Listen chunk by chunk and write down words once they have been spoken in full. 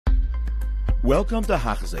Welcome to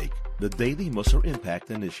Hachzik, the Daily Musar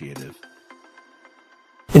Impact Initiative.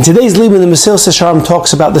 In today's Liban, the Mesilas Yesharim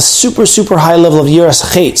talks about the super high level of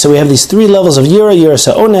Yiras Chet. So we have these three levels of Yiras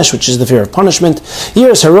HaOnesh, which is the fear of punishment,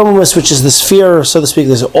 Yiras HaRomamus, which is this fear, so to speak,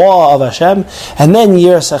 this awe of Hashem, and then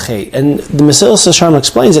Yiras Chet. And the Mesilas Yesharim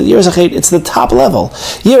explains that Yiras Chet, it's the top level.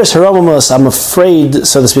 Yiras HaRomamus, I'm afraid,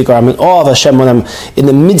 so to speak, or I'm in awe of Hashem when I'm in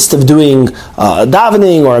the midst of doing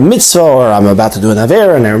davening or a mitzvah, or I'm about to do an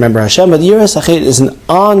aver and I remember Hashem. But Yiras Chet is an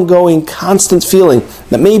ongoing, constant feeling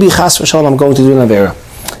that maybe chas v'shalom I'm going to do an aver.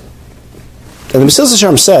 And the Mesilas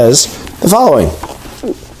Yesharim says the following.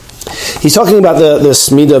 He's talking about the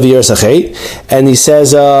Smida of Yiras Chet, and he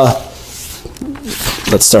says,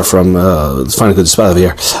 let's start from, let's find a good spot over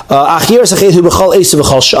here. Yiras Chet hu b'chol eisa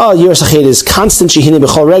b'chol shah. Yiras Chet is constant shehine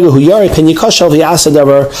b'chol rega hu yari pen yikashal v'yasa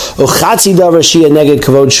davar u chatzi davar shia neged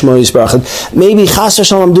kavod shmo yisbarach. Maybe chas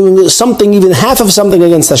v'shalom I'm doing something, even half of something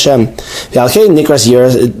against Hashem. V'alkei nikras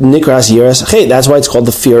Yiras Chet. That's why it's called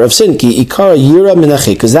the fear of sin. Ki ikara yira min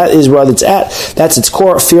hachet, because that is what it's at. That's its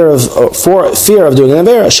core, fear of doing an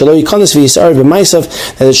avera. Shelo yikonis v'yisar v'maisav,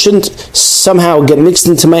 that it shouldn't somehow get mixed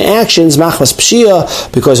into my actions. Machmas pshia,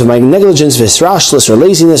 because of my negligence, visrashlis, or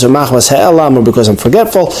laziness, or machmas ha'elam, or because I'm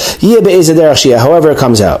forgetful. However it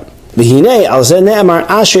comes out. And that's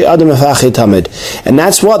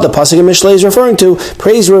what the pasuk in Mishlei is referring to.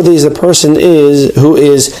 Praiseworthy is the person who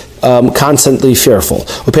is constantly fearful. And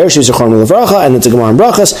it's a Gemara in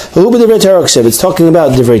Brachas. It's talking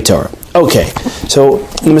about Divrei Torah. Okay, so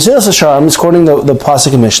the Mesilas Yesharim is quoting the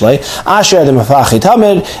pasuk in Mishlei, Asher Adam Afachi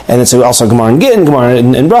Tamid, and it's also Gemara in Gittin, Gemara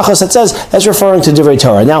in Brachas that says that's referring to Divrei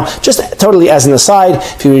Torah. Now, just totally as an aside,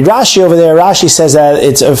 if you read Rashi over there, Rashi says that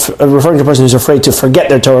it's referring to a person who's afraid to forget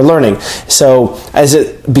their Torah learning. So,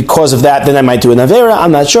 because of that, then I might do an avera.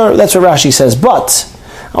 I'm not sure. That's what Rashi says, but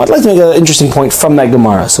I'd like to make an interesting point from that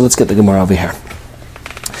Gemara. So let's get the Gemara over here.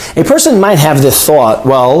 A person might have the thought,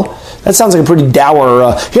 well, that sounds like a pretty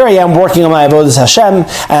dour, here I am working on my avodas Hashem,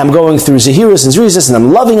 and I'm going through Zehirus and Zrizis, and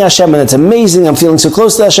I'm loving Hashem, and it's amazing, I'm feeling so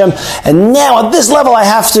close to Hashem, and now at this level I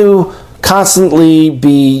have to constantly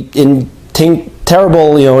be in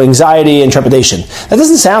terrible, anxiety and trepidation. That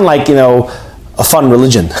doesn't sound like, a fun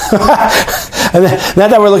religion. Not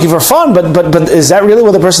that we're looking for fun, but is that really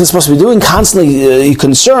what the person is supposed to be doing? Constantly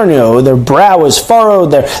concerned, their brow is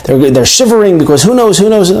furrowed, they're shivering because who knows.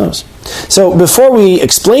 So before we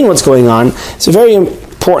explain what's going on, it's very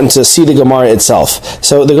important to see the Gemara itself.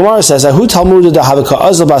 So the Gemara says, "Ahu Talmud dahavika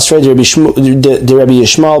azal basrei de Rabbi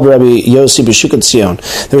Yishmael Rabbi Yossi b'Shukat Zion."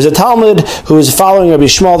 There was a Talmud who was following Rabbi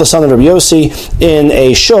Yishmael, the son of Rabbi Yossi, in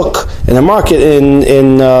a shuk, in a market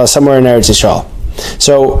in somewhere in Eretz Yisrael.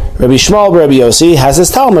 So Rabbi Yishmael Rabbi Yossi has this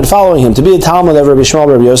Talmud following him. To be a Talmud of Rabbi Yishmael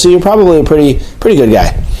Rabbi Yossi, you're probably a pretty good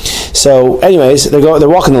guy. So, anyways, they're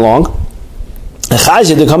walking along. So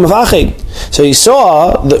he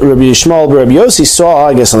saw that Rabbi Yishmael Rabbi Yossi saw,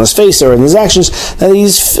 I guess on his face or in his actions, that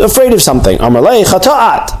he's afraid of something. Amarlei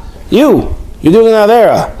chata'at. You're doing an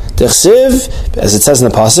avera. As it says in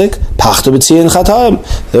the pasuk, pachtu b'tzion chataim.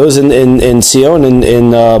 Those in Zion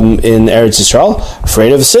in Eretz Yisrael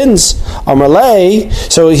afraid of sins. Amarlei.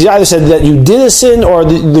 So he either said that you did a sin, or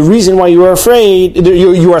the reason why you were afraid,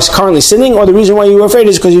 you are currently sinning, or the reason why you were afraid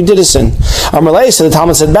is because you did a sin. Amarlei. So the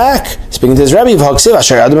Talmud said back, speaking to his Rebbe, what do you want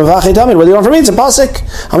from me? It's a pasuk.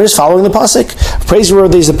 I'm just following the pasuk.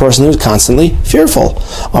 Praiseworthy is the person who is constantly fearful.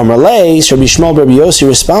 Amarlei. So Rabbi Yishmael Rabbi Yossi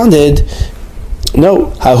responded,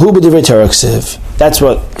 no, hahu b'divrei Torah ksiv. That's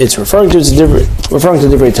what it's referring to. It's referring to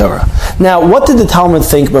Divrei Torah. Now, what did the Talmud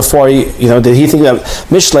think before? Did he think that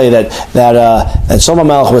Mishlei that Shlomo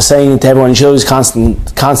Melech was saying to everyone, you should always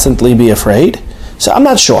constantly be afraid? So I'm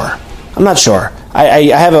not sure. I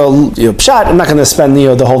have a pshat. I'm not going to spend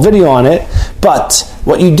the whole video on it. But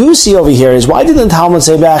what you do see over here is, why didn't the Talmud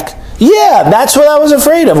say back, yeah, that's what I was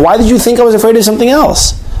afraid of. Why did you think I was afraid of something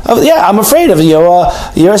else? I'm afraid of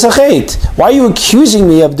Yiras Chet. Why are you accusing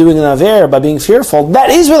me of doing an aver by being fearful? That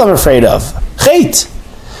is what I'm afraid of. Chet.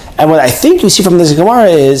 And what I think you see from this Gemara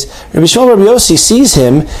is, Rabbi Yishmael Rabbi Yossi sees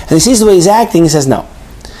him, and he sees the way he's acting, he says, no.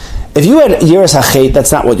 If you had Yiras Chet,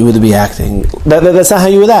 that's not what you would be acting. That's not how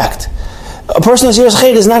you would act. A person who's Yiras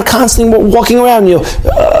Chet is not constantly walking around,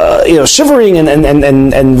 shivering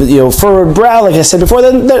and furrowed brow, like I said before.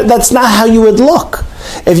 Then that's not how you would look.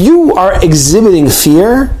 If you are exhibiting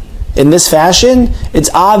fear, in this fashion, it's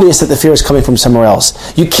obvious that the fear is coming from somewhere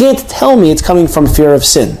else. You can't tell me it's coming from fear of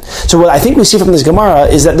sin. So what I think we see from this Gemara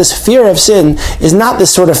is that this fear of sin is not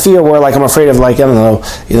this sort of fear where I'm afraid of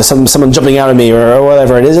someone jumping out at me or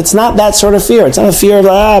whatever it is. It's not that sort of fear. It's not a fear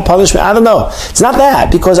of punishment. I don't know. It's not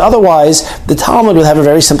that, because otherwise the Talmud would have a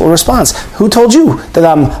very simple response. Who told you that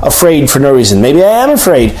I'm afraid for no reason? Maybe I am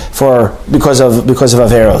afraid because of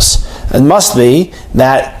Averos. It must be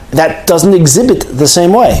that doesn't exhibit the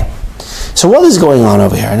same way. So what is going on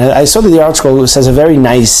over here? And I saw that the article says a very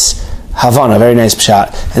nice Havana, a very nice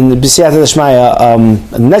pshat. And the B'siyata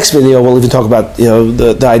D'Shmaya, the next video we'll even talk about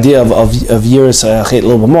the idea of Yiras Chet a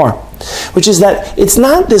little bit more, which is that it's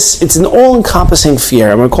not this. It's an all-encompassing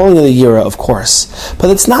fear, and we're calling it a Yira, of course, but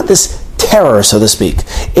it's not this terror, so to speak.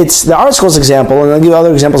 It's the article's example, and I'll give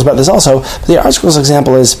other examples about this also. But the article's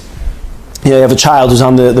example is, you have a child who's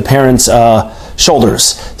on the parent's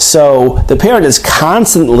shoulders. So the parent is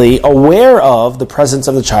constantly aware of the presence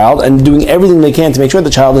of the child and doing everything they can to make sure the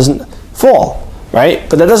child doesn't fall, right?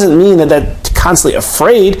 But that doesn't mean that they're constantly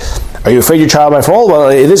afraid. Are you afraid your child might fall? Well,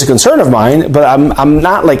 it is a concern of mine, but I'm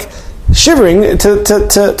not shivering to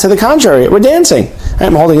the contrary. We're dancing.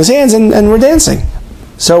 I'm holding his hands and we're dancing.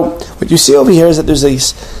 So what you see over here is that there's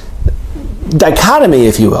this dichotomy,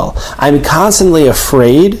 if you will. I'm constantly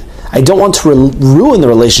afraid. I don't want to ruin the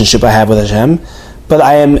relationship I have with Hashem, but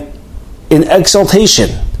I am in exaltation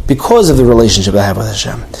because of the relationship I have with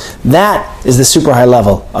Hashem. That is the super high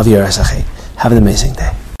level of Yiras Chet. Have an amazing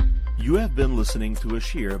day. You have been listening to a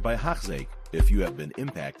shir by Hachzeik. If you have been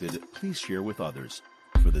impacted, please share with others.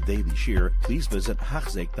 For the daily shir, please visit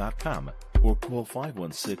Hachzeik.com or call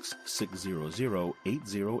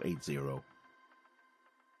 516-600-8080.